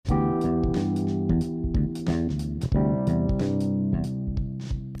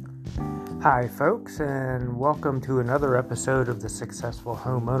Hi folks, and welcome to another episode of the Successful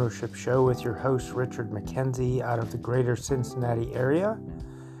Home Ownership Show with your host Richard McKenzie out of the greater Cincinnati area,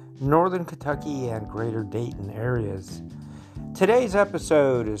 northern Kentucky, and greater Dayton areas. Today's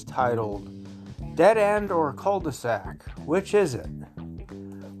episode is titled Dead End or Cul-de-Sac? Which is it?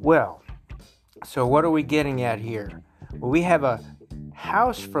 Well, so what are we getting at here? Well, we have a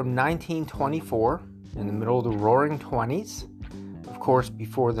house from 1924 in the middle of the roaring 20s. Of course,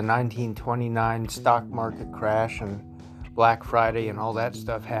 before the 1929 stock market crash and Black Friday and all that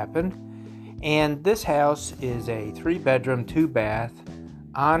stuff happened. And this house is a 3-bedroom, 2-bath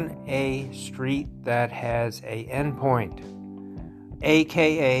on a street that has a endpoint,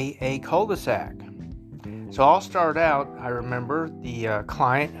 aka a cul-de-sac. So I'll start out. I remember the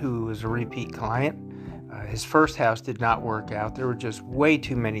client who was a repeat client. His first house did not work out. There were just way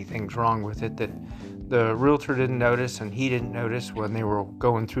too many things wrong with it that the realtor didn't notice and he didn't notice when they were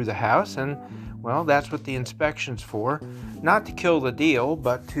going through the house. And, well, that's what the inspection's for. Not to kill the deal,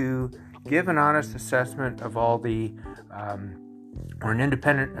 but to give an honest assessment of all the, or an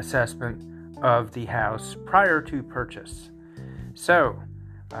independent assessment of the house prior to purchase. So,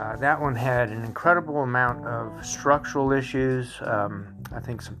 that one had an incredible amount of structural issues. I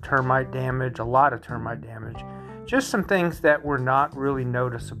think some termite damage, a lot of termite damage. Just some things that were not really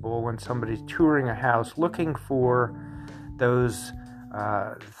noticeable when somebody's touring a house looking for those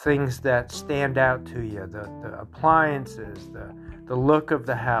things that stand out to you, the appliances, the look of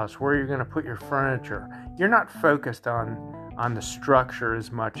the house, where you're going to put your furniture. You're not focused on the structure as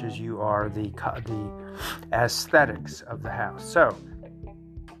much as you are the aesthetics of the house. So,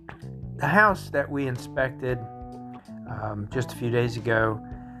 the house that we inspected just a few days ago,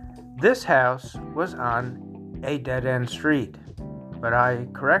 this house was on a dead-end street. But I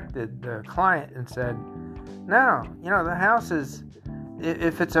corrected the client and said, no, the house is,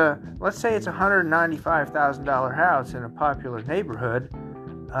 if it's let's say it's a $195,000 house in a popular neighborhood,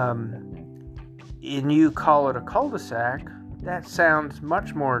 and you call it a cul-de-sac, that sounds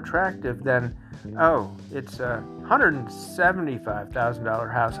much more attractive than, it's a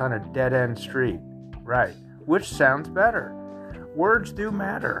 $175,000 house on a dead-end street. Right. Which sounds better. Words do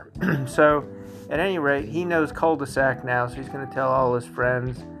matter. So, at any rate, he knows cul-de-sac now, so he's going to tell all his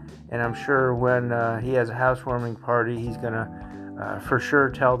friends. And I'm sure when he has a housewarming party, he's going to for sure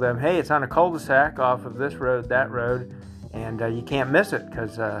tell them, hey, it's on a cul-de-sac off of this road, that road, and you can't miss it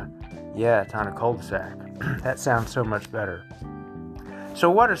because, it's on a cul-de-sac. That sounds so much better.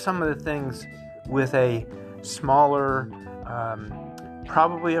 So what are some of the things with a smaller,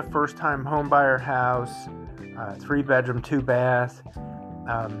 probably a first-time homebuyer house, 3-bedroom, 2-bath?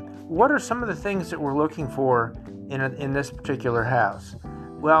 What are some of the things that we're looking for in this particular house?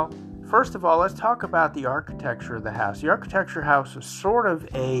 Well, first of all, let's talk about the architecture of the house. The architecture house is sort of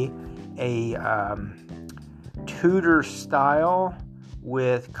a Tudor style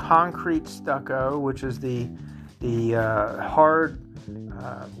with concrete stucco, which is the hard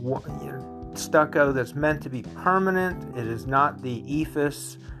stucco that's meant to be permanent. It is not the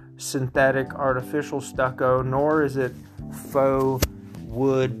ephes synthetic artificial stucco, nor is it faux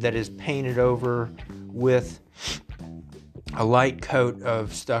wood that is painted over with a light coat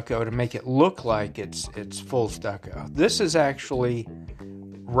of stucco to make it look like it's full stucco. This is actually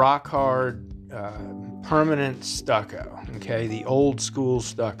rock hard permanent stucco, okay, the old school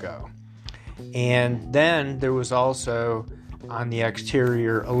stucco. And then there was also on the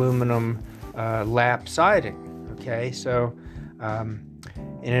exterior aluminum lap siding, okay. So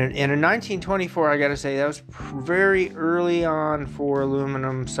in a 1924, I got to say, that was very early on for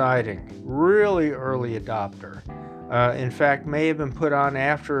aluminum siding. Really early adopter. In fact, may have been put on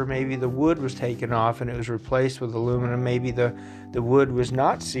after maybe the wood was taken off and it was replaced with aluminum. Maybe the wood was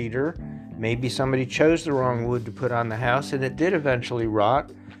not cedar. Maybe somebody chose the wrong wood to put on the house, and it did eventually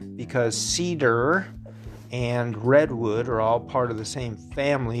rot because cedar and redwood are all part of the same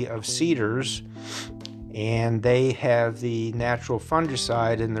family of cedars. And they have the natural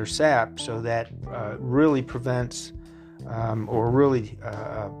fungicide in their sap, so that really prevents,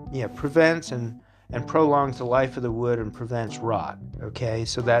 prevents and prolongs the life of the wood and prevents rot. Okay,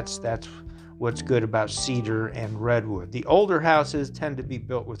 so that's what's good about cedar and redwood. The older houses tend to be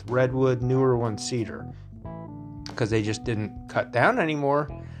built with redwood, newer ones cedar, because they just didn't cut down any more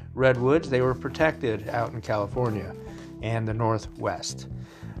redwoods. They were protected out in California and the Northwest.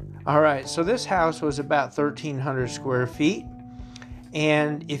 All right, so this house was about 1,300 square feet,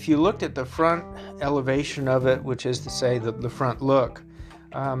 and if you looked at the front elevation of it, which is to say the front look,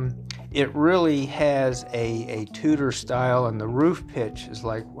 it really has a Tudor style, and the roof pitch is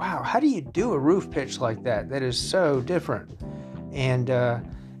like, wow, how do you do a roof pitch like that? That is so different. And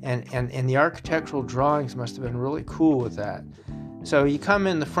And the architectural drawings must have been really cool with that. So you come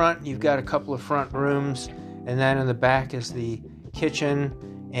in the front, you've got a couple of front rooms, and then in the back is the kitchen,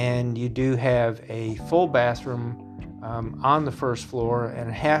 and you do have a full bathroom on the first floor and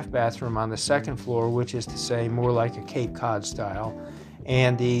a half bathroom on the second floor, which is to say more like a Cape Cod style.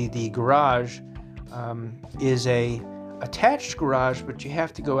 And the garage is a attached garage, but you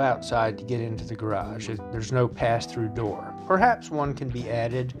have to go outside to get into the garage. There's no pass-through door. Perhaps one can be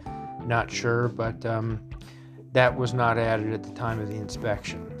added, not sure, but that was not added at the time of the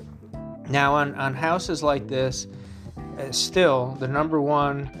inspection. Now on houses like this, still the number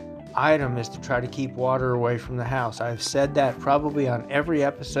one item is to try to keep water away from the house. I've said that probably on every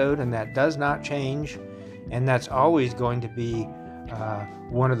episode, and that does not change, and that's always going to be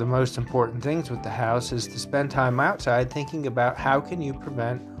one of the most important things with the house, is to spend time outside thinking about how can you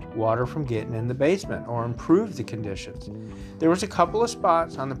prevent water from getting in the basement or improve the conditions. There was a couple of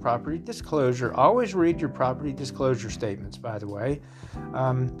spots on the property disclosure. Always read your property disclosure statements, by the way.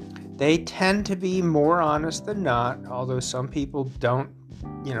 They tend to be more honest than not, although some people don't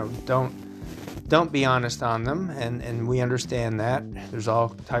be honest on them, and we understand that. There's all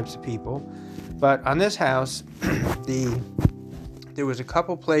types of people. But on this house, there was a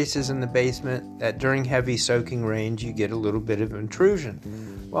couple places in the basement that during heavy soaking rains you get a little bit of intrusion.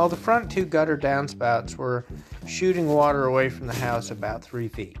 Well, the front two gutter downspouts were shooting water away from the house about 3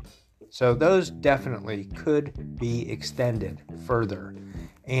 feet. So those definitely could be extended further.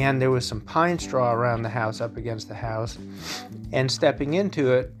 And there was some pine straw around the house, up against the house. And stepping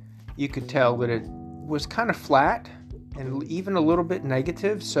into it, you could tell that it was kind of flat and even a little bit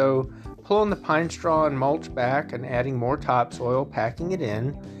negative. So pulling the pine straw and mulch back and adding more topsoil, packing it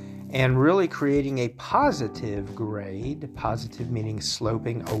in, and really creating a positive grade, positive meaning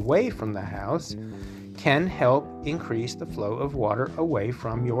sloping away from the house, can help increase the flow of water away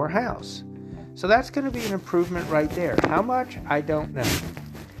from your house. So that's going to be an improvement right there. How much? I don't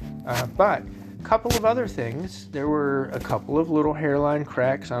know. But a couple of other things. There were a couple of little hairline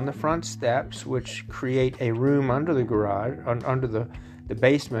cracks on the front steps, which create a room under the garage, under the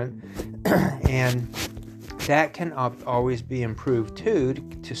basement, and that can always be improved too,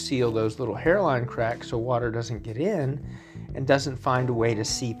 to seal those little hairline cracks so water doesn't get in and doesn't find a way to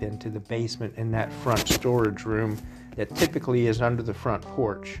seep into the basement in that front storage room that typically is under the front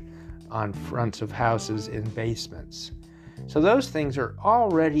porch on fronts of houses in basements. So those things are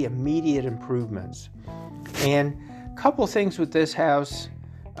already immediate improvements. And a couple things with this house.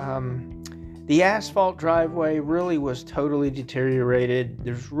 The asphalt driveway really was totally deteriorated.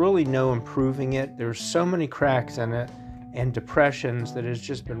 There's really no improving it. There's so many cracks in it and depressions that has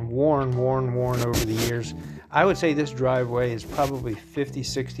just been worn over the years. I would say this driveway is probably 50,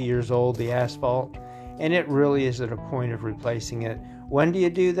 60 years old, the asphalt, and it really is at a point of replacing it. When do you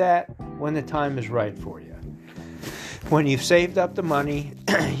do that? When the time is right for you. When you've saved up the money,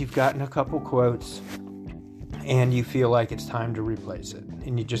 you've gotten a couple quotes, and you feel like it's time to replace it,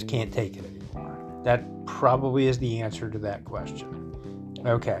 and you just can't take it anymore. That probably is the answer to that question.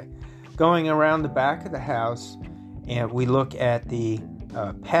 Okay, going around the back of the house, and we look at the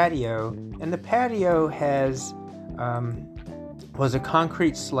patio, and the patio was a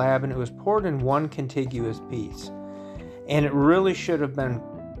concrete slab, and it was poured in one contiguous piece, and it really should have been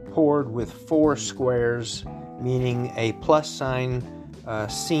poured with 4 squares, meaning a plus sign,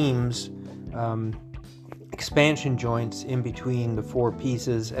 seams, expansion joints in between the 4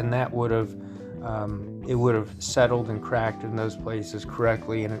 pieces, and that would have settled and cracked in those places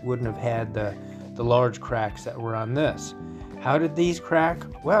correctly, and it wouldn't have had the large cracks that were on this. How did these crack?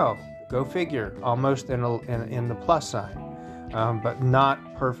 Well, go figure, almost in the plus sign, but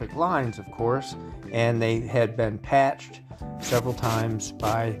not perfect lines, of course, and they had been patched several times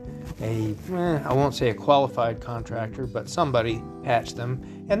by I won't say a qualified contractor, but somebody patched them,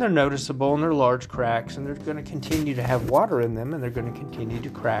 and they're noticeable, and they're large cracks, and they're going to continue to have water in them, and they're going to continue to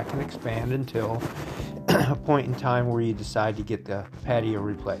crack and expand until a point in time where you decide to get the patio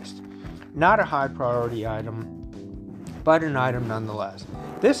replaced. Not a high priority item, but an item nonetheless.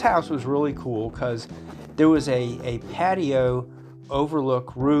 This house was really cool because there was a patio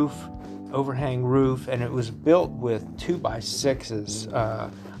overhang roof, and it was built with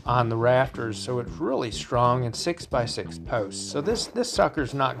 2x6s on the rafters, so it's really strong, and 6x6 posts. So this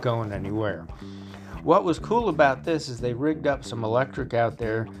sucker's not going anywhere. What was cool about this is they rigged up some electric out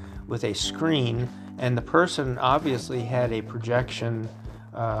there with a screen, and the person obviously had a projection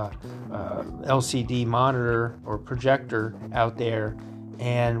LCD monitor or projector out there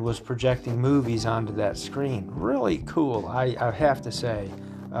and was projecting movies onto that screen. Really cool, I have to say.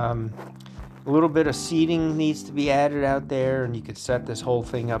 A little bit of seating needs to be added out there, and you could set this whole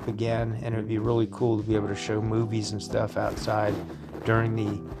thing up again, and it would be really cool to be able to show movies and stuff outside during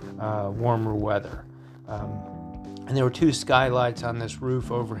the warmer weather. And there were 2 skylights on this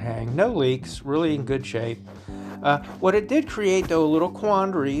roof overhang. No leaks, really in good shape. What it did create, though, a little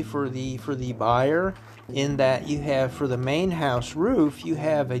quandary for the buyer, in that you have, for the main house roof, you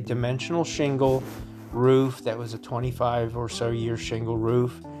have a dimensional shingle roof that was a 25 or so year shingle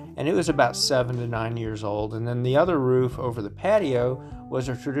roof, and it was about 7 to 9 years old. And then the other roof over the patio was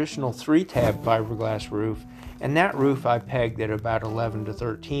a traditional 3-tab fiberglass roof, and that roof I pegged at about 11 to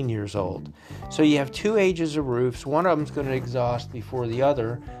 13 years old. So you have 2 ages of roofs. One of them's going to exhaust before the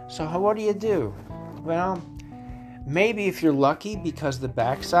other. So what do? Well, maybe if you're lucky, because the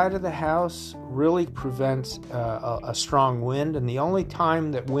backside of the house really prevents a strong wind, and the only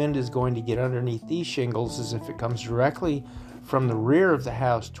time that wind is going to get underneath these shingles is if it comes directly from the rear of the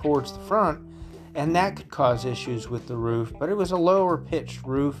house towards the front, and that could cause issues with the roof. But it was a lower pitched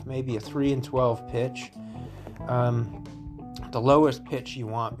roof, maybe a 3 and 12 pitch, the lowest pitch you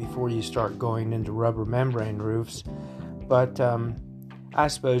want before you start going into rubber membrane roofs. But I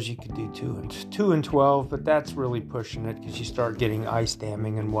suppose you could do 2 and 12, but that's really pushing it, because you start getting ice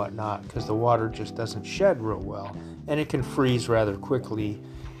damming and whatnot, because the water just doesn't shed real well, and it can freeze rather quickly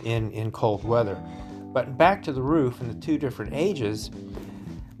in cold weather. But back to the roof and the 2 different ages,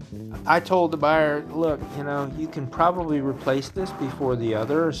 I told the buyer, look, you can probably replace this before the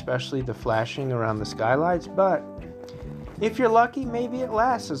other, especially the flashing around the skylights, but if you're lucky, maybe it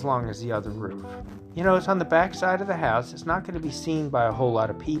lasts as long as the other roof. It's on the back side of the house. It's not going to be seen by a whole lot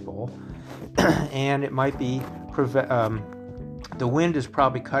of people, and it might be, the wind is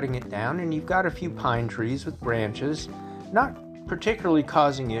probably cutting it down, and you've got a few pine trees with branches, not particularly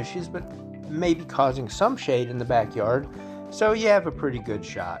causing issues, but maybe causing some shade in the backyard. So you have a pretty good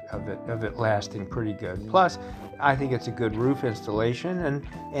shot of it lasting pretty good. Plus, I think it's a good roof installation,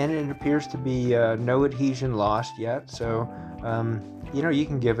 and it appears to be no adhesion lost yet. So, you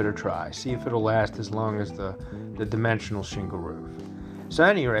can give it a try. See if it'll last as long as the dimensional shingle roof. So, at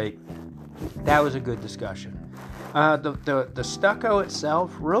any rate, that was a good discussion. The stucco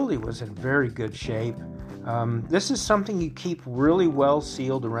itself really was in very good shape. This is something you keep really well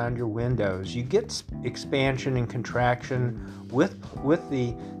sealed around your windows. You get expansion and contraction with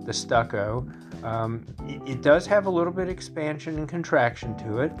the stucco. It does have a little bit of expansion and contraction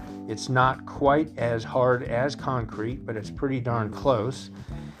to it. It's not quite as hard as concrete, but it's pretty darn close.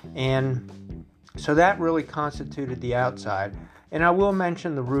 And so that really constituted the outside. And I will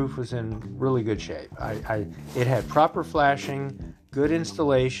mention the roof was in really good shape. It had proper flashing, good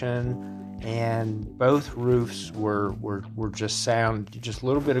installation, and both roofs were just sound. Just a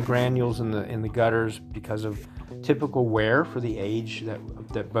little bit of granules in the gutters because of typical wear for the age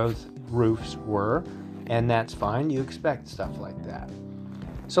that both roofs were, and that's fine. You expect stuff like that.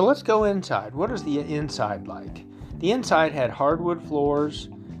 So let's go inside. What is the inside like? The inside had hardwood floors.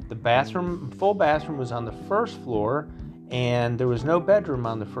 The full bathroom was on the first floor, and there was no bedroom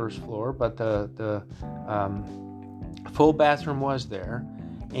on the first floor, but the full bathroom was there.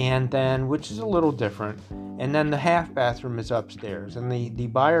 And then, which is a little different, and then the half bathroom is upstairs. And the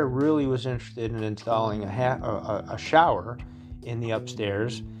buyer really was interested in installing a shower in the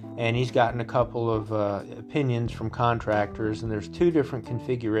upstairs, and he's gotten a couple of opinions from contractors, and there's 2 different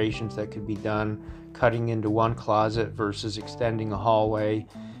configurations that could be done: cutting into one closet versus extending a hallway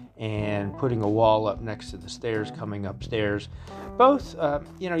and putting a wall up next to the stairs coming upstairs. Both,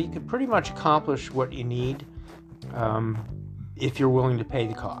 you could pretty much accomplish what you need if you're willing to pay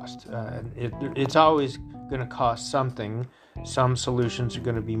the cost. It's always going to cost something. Some solutions are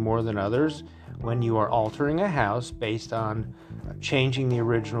going to be more than others when you are altering a house based on changing the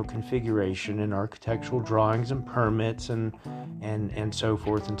original configuration in architectural drawings and permits and so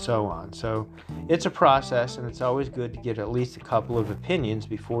forth and so on. So it's a process, and it's always good to get at least a couple of opinions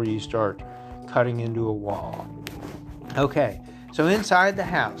before you start cutting into a wall. Okay, so inside the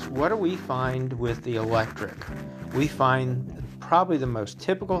house, what do we find with the electric? We find probably the most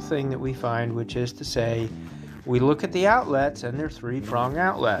typical thing that we find, which is to say, we look at the outlets, and they're 3-prong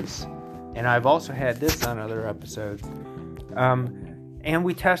outlets. And I've also had this on other episodes. And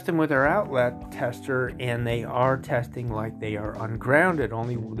we test them with our outlet tester, and they are testing like they are ungrounded.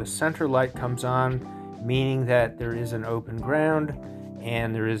 Only the center light comes on, meaning that there is an open ground,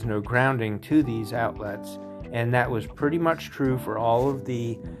 and there is no grounding to these outlets. And that was pretty much true for all of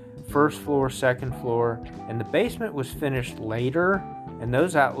the first floor, second floor, and the basement was finished later, and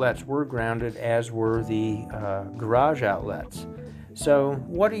those outlets were grounded, as were the garage outlets. So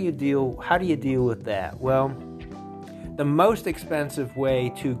how do you deal with that? Well, The most expensive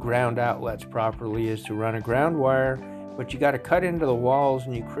way to ground outlets properly is to run a ground wire, but you got to cut into the walls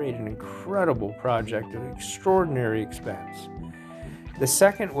and you create an incredible project of extraordinary expense. The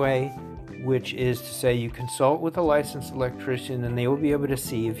second way, which is to say you consult with a licensed electrician and they will be able to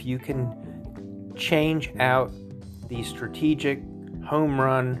see if you can change out the strategic home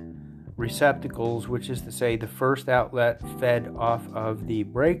run receptacles, which is to say the first outlet fed off of the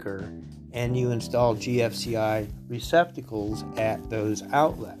breaker, and you install GFCI receptacles at those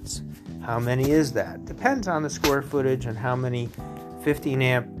outlets. How many is that? Depends on the square footage and how many 15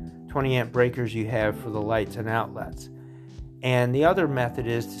 amp, 20 amp breakers you have for the lights and outlets. And the other method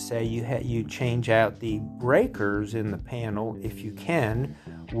is to say you change out the breakers in the panel, if you can,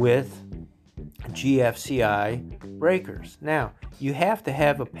 with GFCI breakers. Now, you have to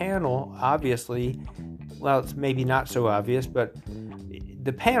have a panel, obviously. Well, it's maybe not so obvious, but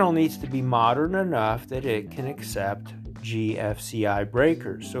the panel needs to be modern enough that it can accept GFCI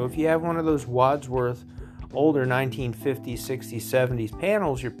breakers. So if you have one of those Wadsworth older 1950s, 60s, 70s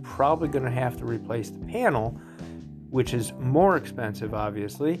panels, you're probably going to have to replace the panel, which is more expensive,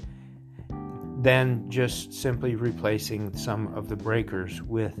 obviously, than just simply replacing some of the breakers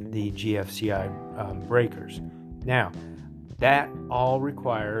with the GFCI breakers. Now, that all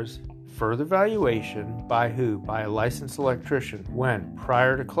requires further valuation by who? By a licensed electrician. When?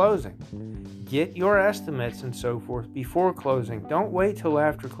 Prior to closing. Get your estimates and so forth before closing. Don't wait till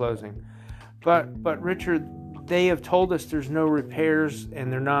after closing. But Richard, they have told us there's no repairs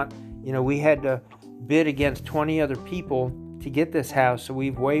and they're not, we had to bid against 20 other people to get this house, so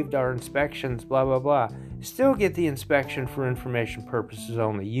we've waived our inspections, blah, blah, blah. Still get the inspection for information purposes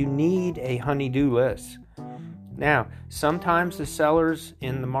only. You need a honey-do list. Now, sometimes the sellers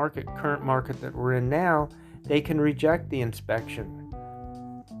in the current market that we're in now, they can reject the inspection,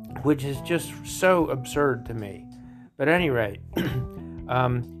 which is just so absurd to me. But at any rate,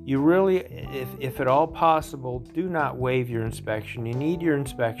 you really, if at all possible, do not waive your inspection. You need your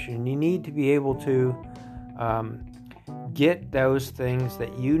inspection. You need to be able to get those things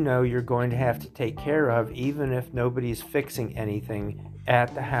that you're going to have to take care of, even if nobody's fixing anything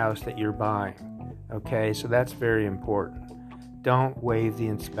at the house that you're buying. Okay, so that's very important. Don't waive the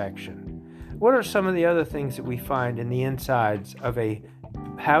inspection. What are some of the other things that we find in the insides of a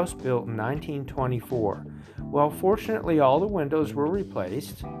house built in 1924? Well, fortunately, all the windows were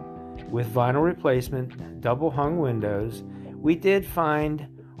replaced with vinyl replacement, double-hung windows. We did find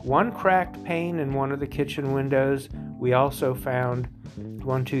one cracked pane in one of the kitchen windows. We also found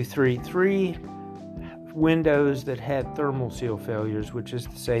three windows that had thermal seal failures, which is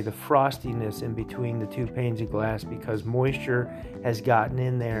to say the frostiness in between the two panes of glass, because moisture has gotten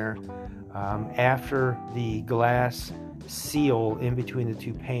in there after the glass seal in between the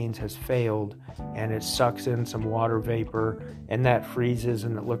two panes has failed, and it sucks in some water vapor, and that freezes,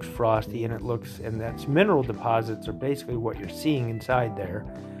 and it looks frosty, and that's mineral deposits are basically what you're seeing inside there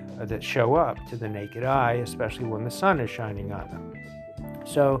that show up to the naked eye, especially when the sun is shining on them.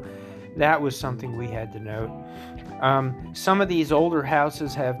 So that was something we had to note. Some of these older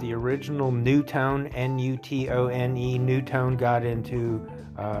houses have the original Newtone, N-U-T-O-N-E. Newtone got into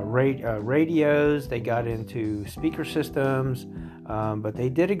radios, they got into speaker systems, but they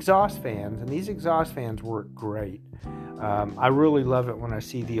did exhaust fans, and these exhaust fans work great. I really love it when I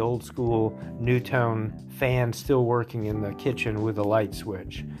see the old school Newtone fan still working in the kitchen with a light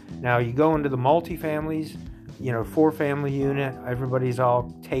switch. Now you go into the multifamilies, 4-family unit, everybody's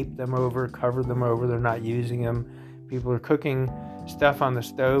all taped them over, covered them over, they're not using them. People are cooking stuff on the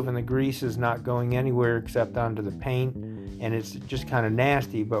stove and the grease is not going anywhere except onto the paint, and it's just kind of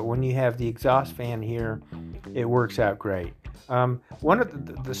nasty. But when you have the exhaust fan here, it works out great. One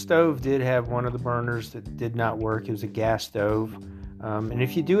of the stove did have one of the burners that did not work. It was a gas stove. And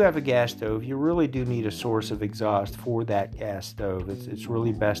if you do have a gas stove, you really do need a source of exhaust for that gas stove. It's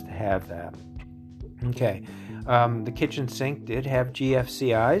really best to have that. Okay. The kitchen sink did have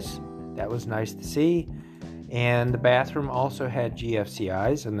GFCIs. That was nice to see. And the bathroom also had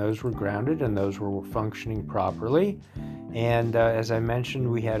GFCIs, and those were grounded, and those were functioning properly. And as I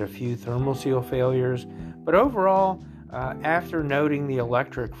mentioned, we had a few thermal seal failures. But overall, after noting the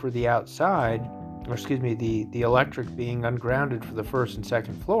electric for the outside, the electric being ungrounded for the first and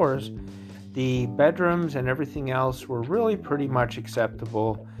second floors, the bedrooms and everything else were really pretty much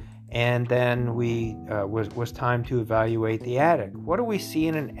acceptable. And then was time to evaluate the attic. What do we see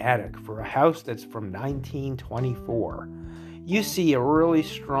in an attic for a house that's from 1924? You see a really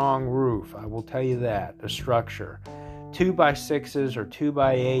strong roof, I will tell you that, a structure. 2x6s or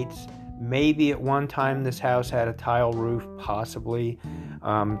 2x8s, Maybe at one time this house had a tile roof, possibly.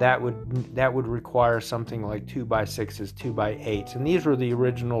 That would require something like 2x6s, 2x8s, and these were the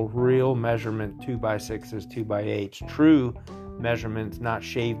original real measurement 2x6s, 2x8s, true measurements, not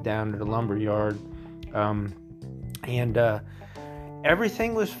shaved down at a lumber yard.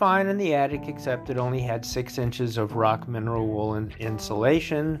 Everything was fine in the attic except it only had 6 inches of rock mineral wool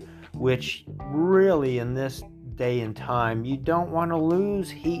insulation, which really in this day and time, you don't want to lose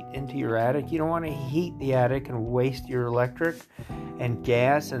heat into your attic. You don't want to heat the attic and waste your electric and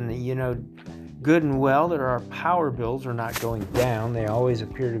gas, and good and well that our power bills are not going down. They always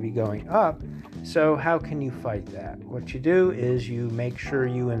appear to be going up. So how can you fight that? What you do is you make sure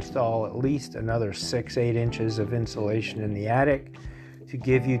you install at least another 6-8 inches of insulation in the attic to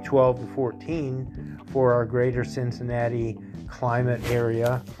give you 12 to 14 for our greater Cincinnati climate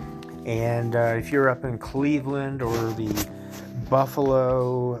area. And if you're up in Cleveland or the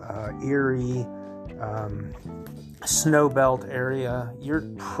Buffalo, Erie, Snowbelt area, you're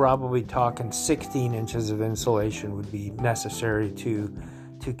probably talking 16 inches of insulation would be necessary to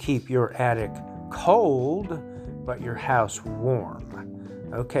keep your attic cold, but your house warm.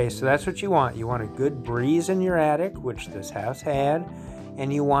 Okay, so that's what you want. You want a good breeze in your attic, which this house had,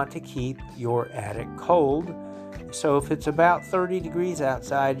 and you want to keep your attic cold. So if it's about 30 degrees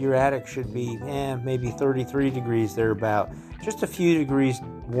outside, your attic should be maybe 33 degrees thereabout. Just a few degrees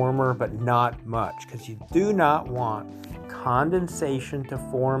warmer, but not much, because you do not want condensation to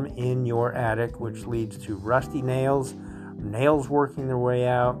form in your attic, which leads to rusty nails working their way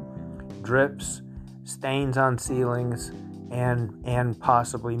out, drips, stains on ceilings, and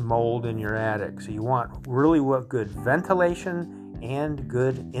possibly mold in your attic. So you want really good ventilation and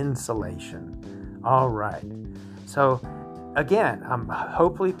good insulation. All right. So again, I'm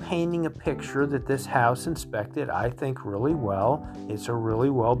hopefully painting a picture that this house inspected, I think, really well. It's a really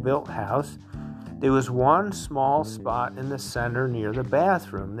well-built house. There was one small spot in the center near the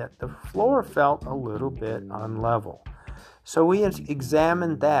bathroom that the floor felt a little bit unlevel. So we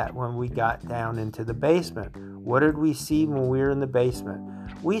examined that when we got down into the basement. What did we see when we were in the basement?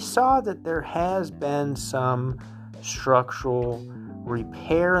 We saw that there has been some structural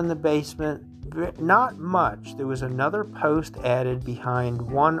repair in the basement. Not much. There was another post added behind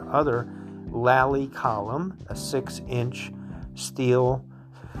one other lally column, a 6-inch steel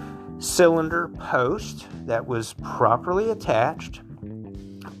cylinder post that was properly attached.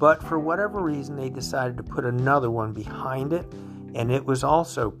 But for whatever reason, they decided to put another one behind it, and it was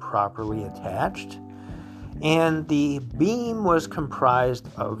also properly attached. And the beam was comprised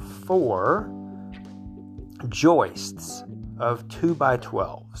of 4 joists of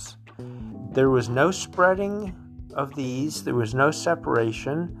 2x12s. There was no spreading of these. There was no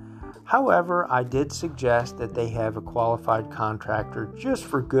separation. However, I did suggest that they have a qualified contractor just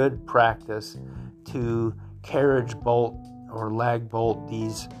for good practice to carriage bolt or lag bolt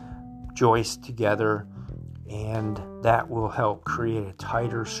these joists together, and that will help create a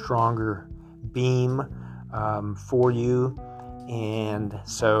tighter, stronger beam for you. And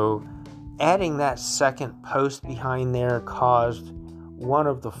so adding that second post behind there caused one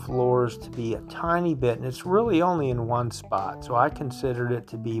of the floors to be a tiny bit, and it's really only in one spot, so I considered it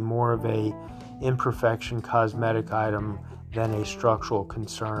to be more of a imperfection cosmetic item than a structural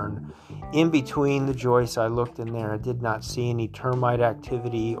concern. In between the joists, I looked in there. I did not see any termite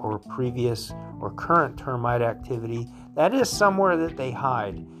activity or previous or current termite activity. That is somewhere that they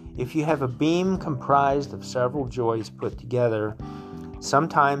hide. If you have a beam comprised of several joists put together,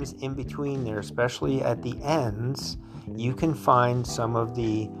 sometimes in between there, especially at the ends, you can find some of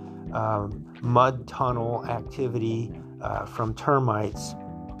the mud tunnel activity from termites,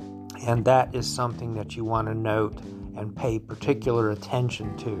 and that is something that you want to note and pay particular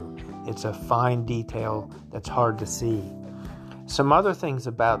attention to. It's a fine detail that's hard to see. Some other things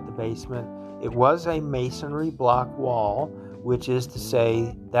about the basement: it was a masonry block wall, which is to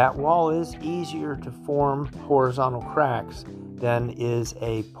say that wall is easier to form horizontal cracks than is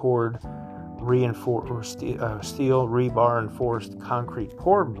a poured reinforced steel rebar enforced concrete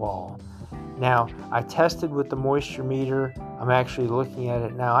poured wall. Now, I tested with the moisture meter. I'm actually looking at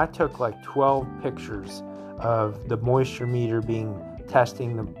it now. I took like 12 pictures of the moisture meter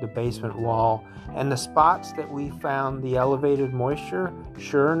testing the basement wall, and the spots that we found the elevated moisture,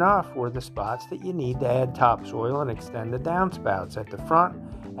 sure enough, were the spots that you need to add topsoil and extend the downspouts at the front,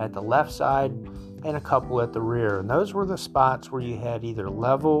 at the left side, and a couple at the rear. And those were the spots where you had either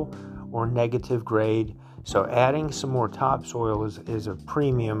level or negative grade. So adding some more topsoil is a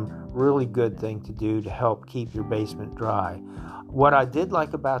premium, really good thing to do to help keep your basement dry. What I did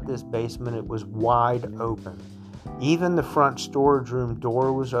like about this basement, it was wide open. Even the front storage room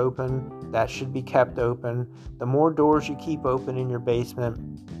door was open. That should be kept open. The more doors you keep open in your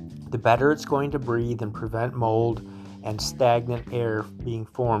basement, the better it's going to breathe and prevent mold and stagnant air being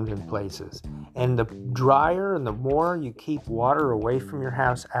formed in places. And the drier and the more you keep water away from your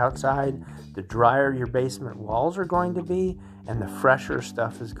house outside, the drier your basement walls are going to be, and the fresher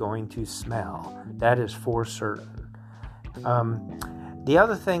stuff is going to smell. That is for certain. The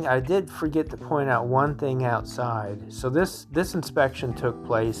other thing, I did forget to point out one thing outside. So this inspection took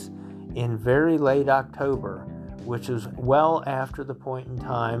place in very late October, which is well after the point in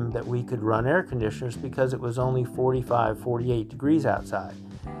time that we could run air conditioners because it was only 45, 48 degrees outside.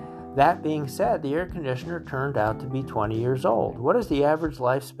 That being said, the air conditioner turned out to be 20 years old. What is the average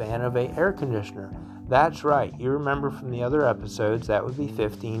lifespan of an air conditioner? That's right. You remember from the other episodes, that would be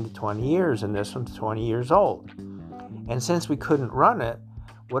 15 to 20 years, and this one's 20 years old. And since we couldn't run it,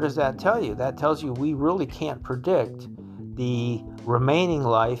 what does that tell you? That tells you we really can't predict the remaining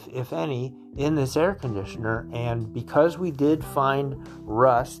life, if any, in this air conditioner. And because we did find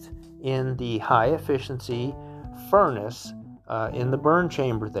rust in the high efficiency furnace in the burn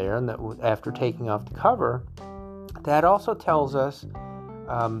chamber there, and that after taking off the cover, that also tells us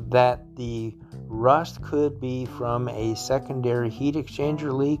that the rust could be from a secondary heat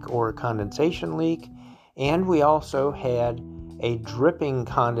exchanger leak or a condensation leak. And we also had a dripping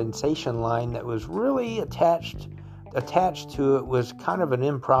condensation line that was really attached to it was kind of an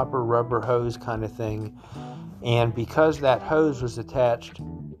improper rubber hose kind of thing. And because that hose was attached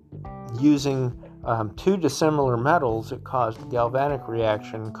using two dissimilar metals, it caused a galvanic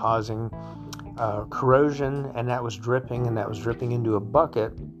reaction causing corrosion, and that was dripping into a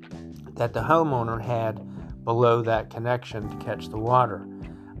bucket that the homeowner had below that connection to catch the water.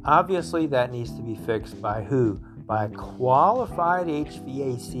 Obviously, that needs to be fixed by who? By a qualified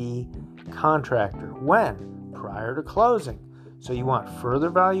HVAC contractor. When? Prior to closing. So you want further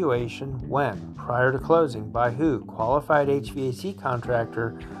valuation when? Prior to closing. By who? Qualified HVAC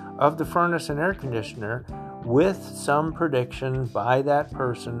contractor of the furnace and air conditioner, with some prediction by that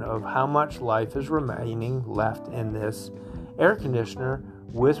person of how much life is remaining left in this air conditioner,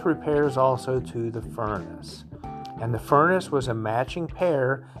 with repairs also to the furnace. And the furnace was a matching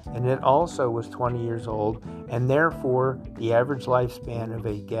pair, and it also was 20 years old, and therefore the average lifespan of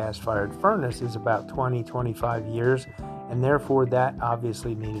a gas-fired furnace is about 20-25 years, and therefore that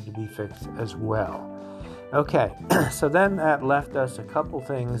obviously needed to be fixed as well. Okay, so then that left us a couple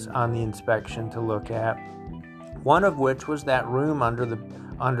things on the inspection to look at, one of which was that room under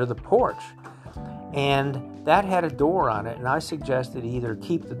the porch. And that had a door on it, and I suggested either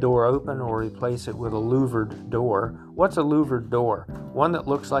keep the door open or replace it with a louvered door. What's a louvered door? One that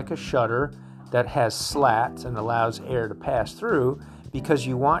looks like a shutter that has slats and allows air to pass through, because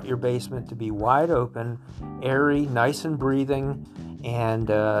you want your basement to be wide open, airy, nice and breathing, and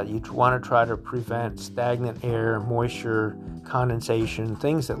you want to try to prevent stagnant air, moisture, condensation,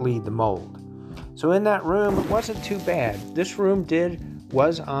 things that lead to mold. So in that room, it wasn't too bad. This room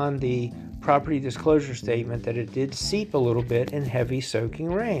was on the property disclosure statement that it did seep a little bit in heavy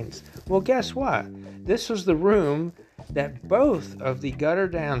soaking rains. Well, guess what? This was the room that both of the gutter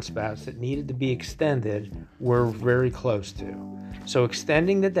downspouts that needed to be extended were very close to. So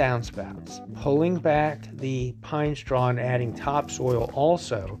extending the downspouts, pulling back the pine straw and adding topsoil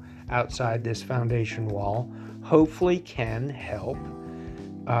also outside this foundation wall hopefully can help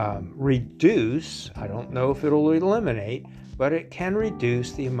reduce, I don't know if it'll eliminate, but it can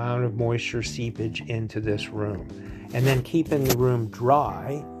reduce the amount of moisture seepage into this room. And then keeping the room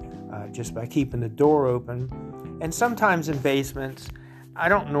dry just by keeping the door open. And sometimes in basements, I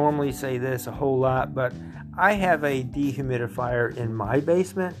don't normally say this a whole lot, but I have a dehumidifier in my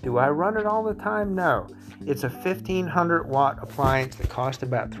basement. Do I run it all the time? No. It's a 1500 watt appliance that costs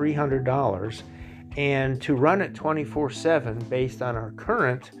about $300. And to run it 24/7 based on our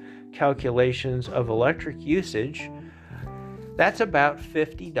current calculations of electric usage, that's about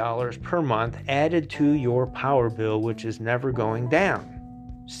 $50 per month added to your power bill, which is never going down.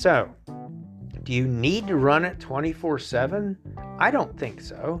 So, do you need to run it 24/7? I don't think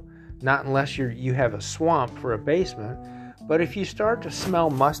so. Not unless you have a swamp for a basement. But if you start to smell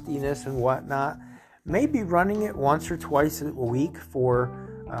mustiness and whatnot, maybe running it once or twice a week for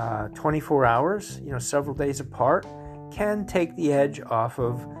 24 hours, several days apart, can take the edge off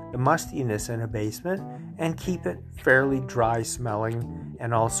of the mustiness in a basement and keep it fairly dry smelling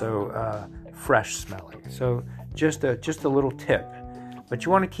and also fresh smelling. So just a little tip, but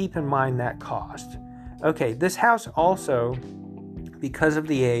you want to keep in mind that cost. Okay, this house also, because of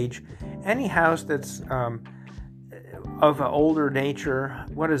the age, any house that's of an older nature.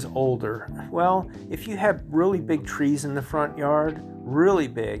 What is older? Well, if you have really big trees in the front yard, really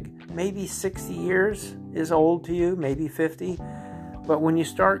big, maybe 60 years is old to you, maybe 50. But when you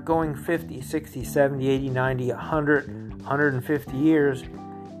start going 50, 60, 70, 80, 90, 100, 150 years,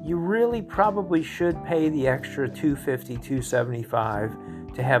 you really probably should pay the extra $250,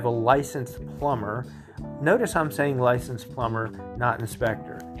 $275 to have a licensed plumber. Notice I'm saying licensed plumber, not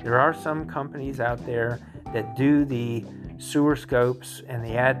inspector. There are some companies out there that do the sewer scopes and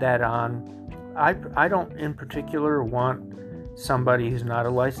they add that on. I don't in particular want somebody who's not a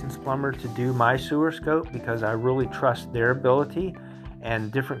licensed plumber to do my sewer scope, because I really trust their ability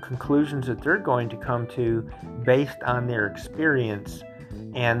and different conclusions that they're going to come to based on their experience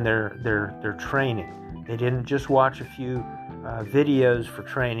and their training. They didn't just watch a few videos for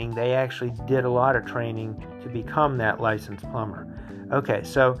training. They actually did a lot of training to become that licensed plumber. Okay,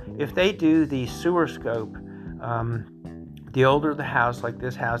 so if they do the sewer scope, the older the house, like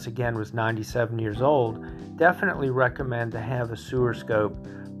this house again was 97 years old, definitely recommend to have a sewer scope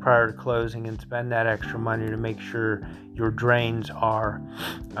prior to closing and spend that extra money to make sure your drains are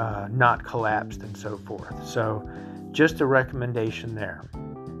not collapsed and so forth. So just a recommendation there.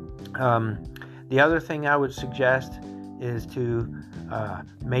 The other thing I would suggest is to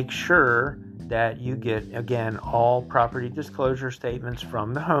make sure that you get, again, all property disclosure statements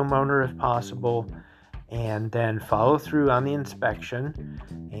from the homeowner if possible, and then follow through on the inspection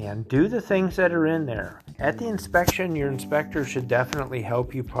and do the things that are in there. At the inspection, your inspector should definitely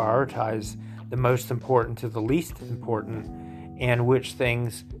help you prioritize the most important to the least important, and which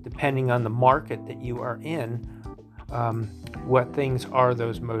things, depending on the market that you are in, what things are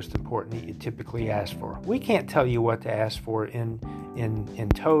those most important that you typically ask for. We can't tell you what to ask for in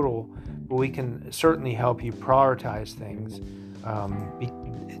total, but we can certainly help you prioritize things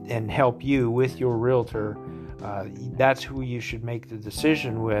and help you with your realtor. That's who you should make the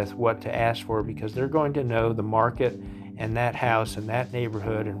decision with what to ask for, because they're going to know the market and that house and that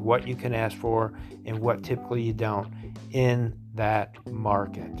neighborhood and what you can ask for and what typically you don't in that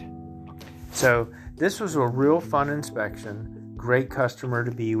market. So this was a real fun inspection. Great customer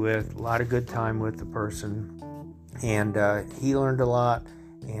to be with. A lot of good time with the person. And he learned a lot,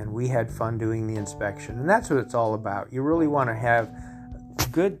 and we had fun doing the inspection. And that's what it's all about. You really want to have a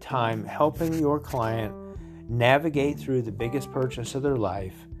good time helping your client navigate through the biggest purchase of their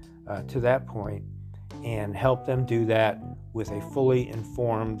life to that point, and help them do that with a fully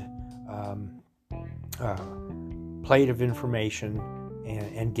informed plate of information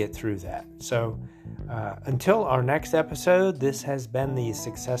and get through that. So until our next episode, this has been the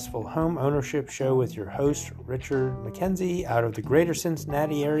Successful Home Ownership Show with your host, Richard McKenzie, out of the greater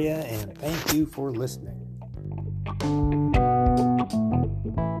Cincinnati area, and thank you for listening.